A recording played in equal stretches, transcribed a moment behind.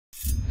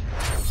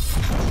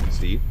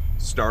Steve,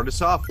 start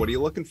us off. What are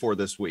you looking for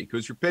this week?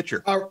 Who's your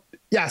pitcher?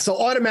 Yeah, so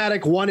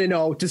automatic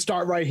 1-0 to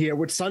start right here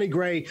with Sonny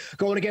Gray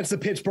going against the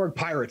Pittsburgh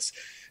Pirates.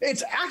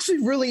 It's actually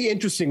really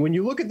interesting when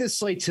you look at this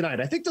slate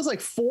tonight. I think there's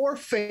like 4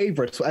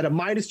 favorites at a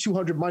minus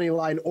 200 money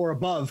line or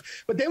above.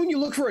 But then when you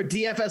look for a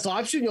DFS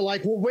option, you're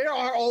like, well, where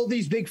are all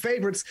these big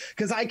favorites?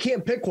 Because I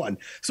can't pick one.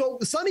 So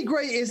Sonny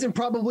Gray isn't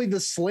probably the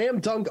slam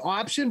dunk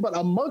option, but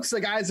amongst the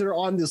guys that are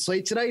on this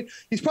slate tonight,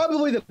 he's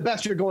probably the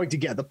best you're going to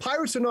get. The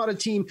Pirates are not a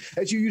team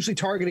as you usually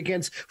target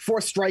against 4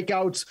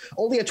 strikeouts,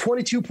 only a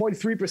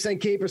 22.3%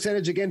 K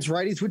percentage against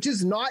righties, which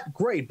is not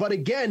great. But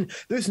again,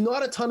 there's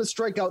not a ton of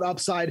strikeout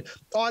upside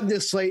on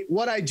this slate.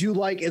 What I do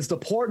like is the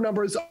poor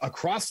numbers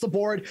across the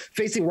board,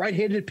 facing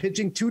right-handed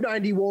pitching,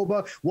 290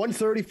 WOBA,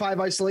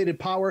 135 isolated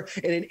power,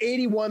 and an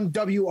 81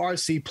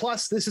 WRC.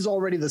 Plus, this is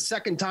already the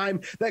second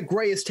time that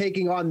Gray is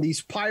taking on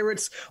these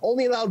Pirates.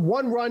 Only allowed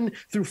 1 run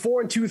through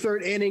 4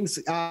 2/3 innings,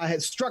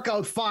 has struck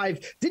out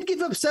 5, did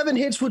give up 7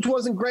 hits, which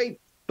wasn't great,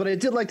 but I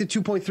did like the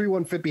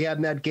 2.31 FIP he had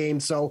in that game.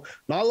 So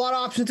not a lot of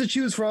options to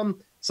choose from.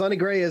 Sonny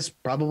Gray is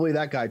probably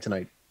that guy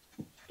tonight.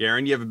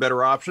 Garion, you have a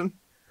better option?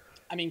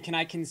 I mean, can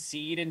I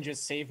concede and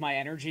just save my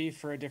energy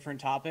for a different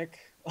topic?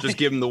 Just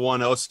give him the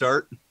 1-0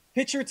 start.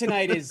 Pitcher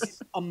tonight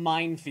is a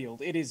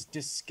minefield. It is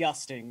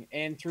disgusting.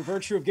 And through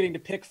virtue of getting to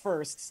pick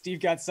first, Steve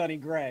got Sonny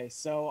Gray.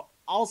 So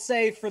I'll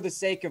say, for the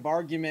sake of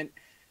argument,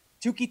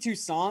 Touki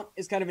Toussaint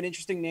is kind of an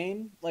interesting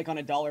name, like on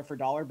a dollar for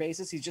dollar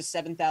basis. He's just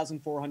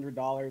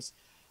 $7,400.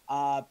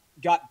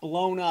 Got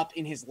blown up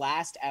in his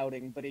last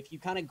outing. But if you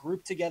kind of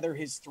group together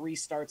his 3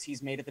 starts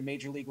he's made at the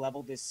major league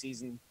level this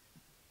season,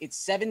 it's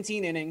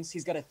 17 innings.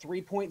 He's got a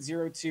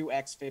 3.02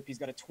 xFIP. He's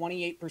got a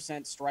 28%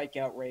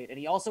 strikeout rate. And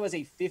he also has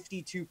a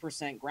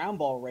 52% ground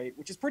ball rate,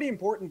 which is pretty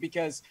important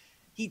because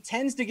he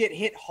tends to get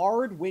hit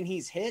hard when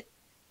he's hit,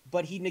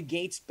 but he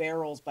negates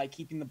barrels by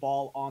keeping the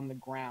ball on the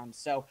ground.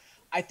 So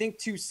I think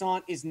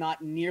Toussaint is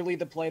not nearly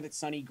the play that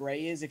Sonny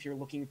Gray is if you're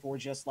looking for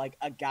just like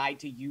a guy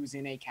to use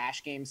in a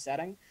cash game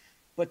setting.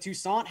 But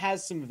Toussaint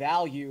has some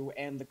value,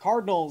 and the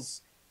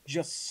Cardinals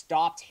just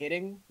stopped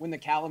hitting when the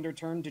calendar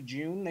turned to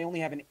June. They only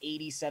have an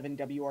 87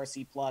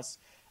 WRC plus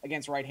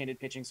against right-handed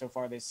pitching so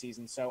far this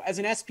season. So as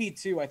an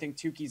SP2, I think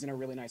Tuki's in a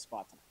really nice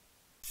spot tonight.